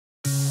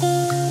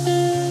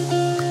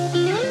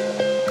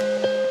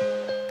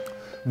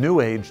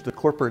NewAge, the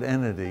corporate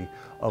entity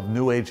of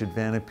NewAge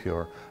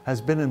AdvantaPure, has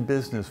been in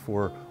business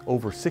for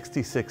over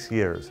 66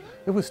 years.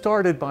 It was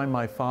started by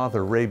my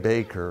father, Ray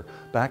Baker,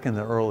 back in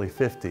the early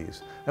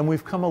 50s. And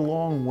we've come a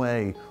long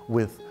way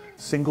with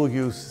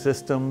single-use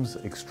systems,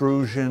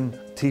 extrusion,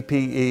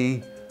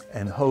 TPE,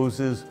 and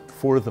hoses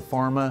for the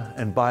pharma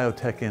and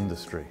biotech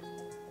industry.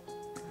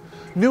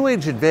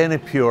 NewAge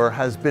AdvantaPure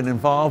has been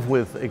involved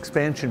with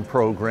expansion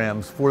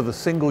programs for the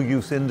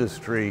single-use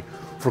industry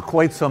for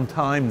quite some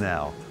time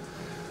now.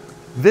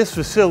 This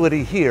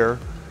facility here,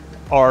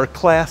 our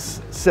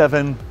Class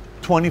 7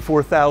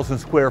 24,000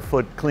 square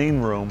foot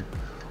clean room,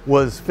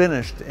 was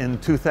finished in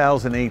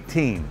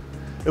 2018.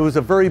 It was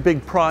a very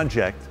big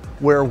project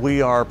where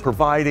we are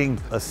providing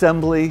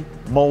assembly,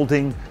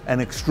 molding, and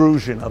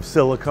extrusion of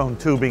silicone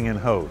tubing and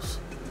hose.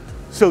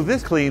 So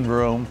this clean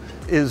room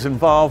is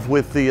involved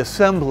with the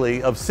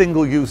assembly of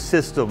single-use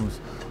systems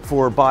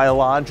for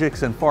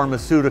biologics and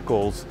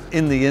pharmaceuticals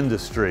in the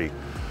industry.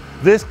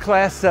 This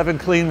Class 7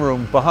 clean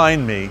room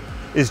behind me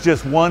is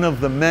just one of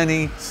the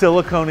many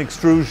silicone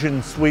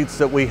extrusion suites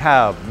that we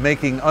have,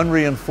 making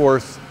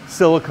unreinforced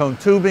silicone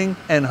tubing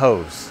and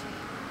hose.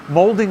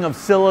 Molding of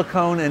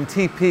silicone and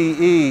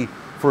TPE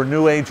for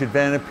NewAge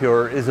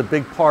AdvantaPure is a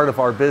big part of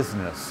our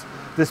business.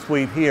 This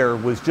suite here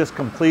was just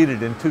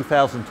completed in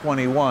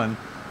 2021,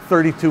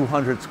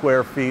 3,200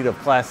 square feet of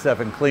Class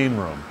 7 clean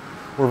room.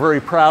 We're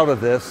very proud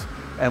of this,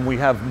 and we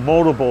have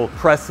multiple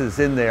presses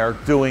in there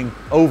doing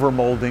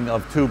overmolding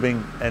of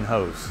tubing and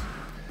hose.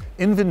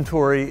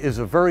 Inventory is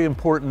a very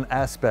important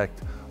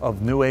aspect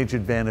of NewAge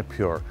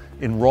AdvantaPure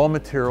in raw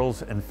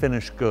materials and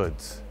finished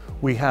goods.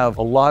 We have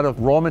a lot of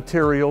raw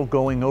material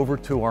going over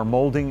to our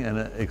molding and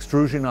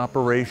extrusion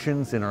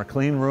operations in our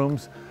clean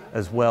rooms,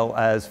 as well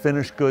as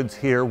finished goods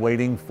here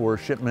waiting for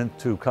shipment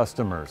to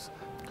customers.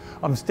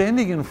 I'm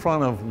standing in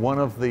front of one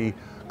of the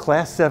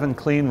Class 7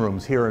 clean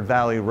rooms here at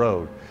Valley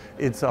Road.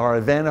 It's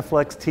our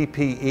AdvantaFlex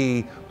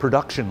TPE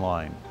production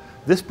line.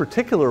 This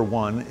particular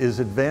one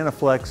is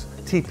AdvantaFlex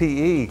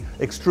TPE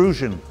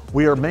extrusion.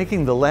 We are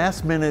making the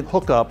last minute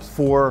hookups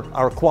for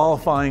our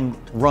qualifying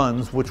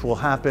runs, which will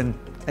happen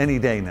any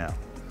day now.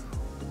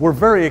 We're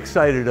very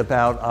excited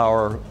about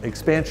our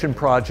expansion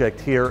project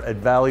here at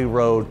Valley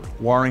Road,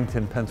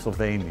 Warrington,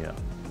 Pennsylvania.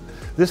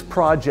 This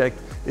project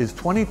is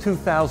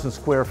 22,000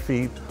 square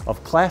feet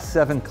of Class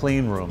 7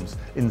 clean rooms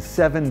in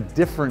 7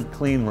 different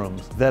clean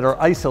rooms that are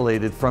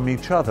isolated from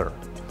each other.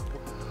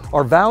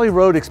 Our Valley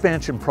Road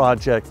expansion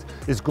project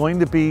is going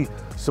to be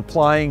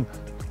supplying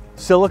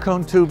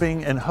silicone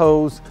tubing and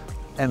hose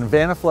and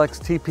AdvantaFlex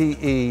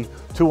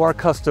TPE to our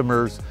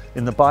customers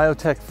in the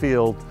biotech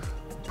field,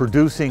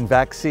 producing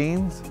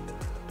vaccines,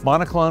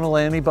 monoclonal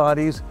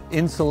antibodies,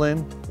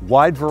 insulin,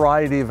 wide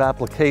variety of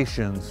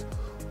applications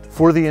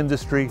for the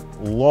industry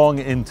long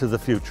into the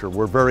future.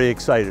 We're very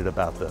excited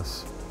about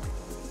this.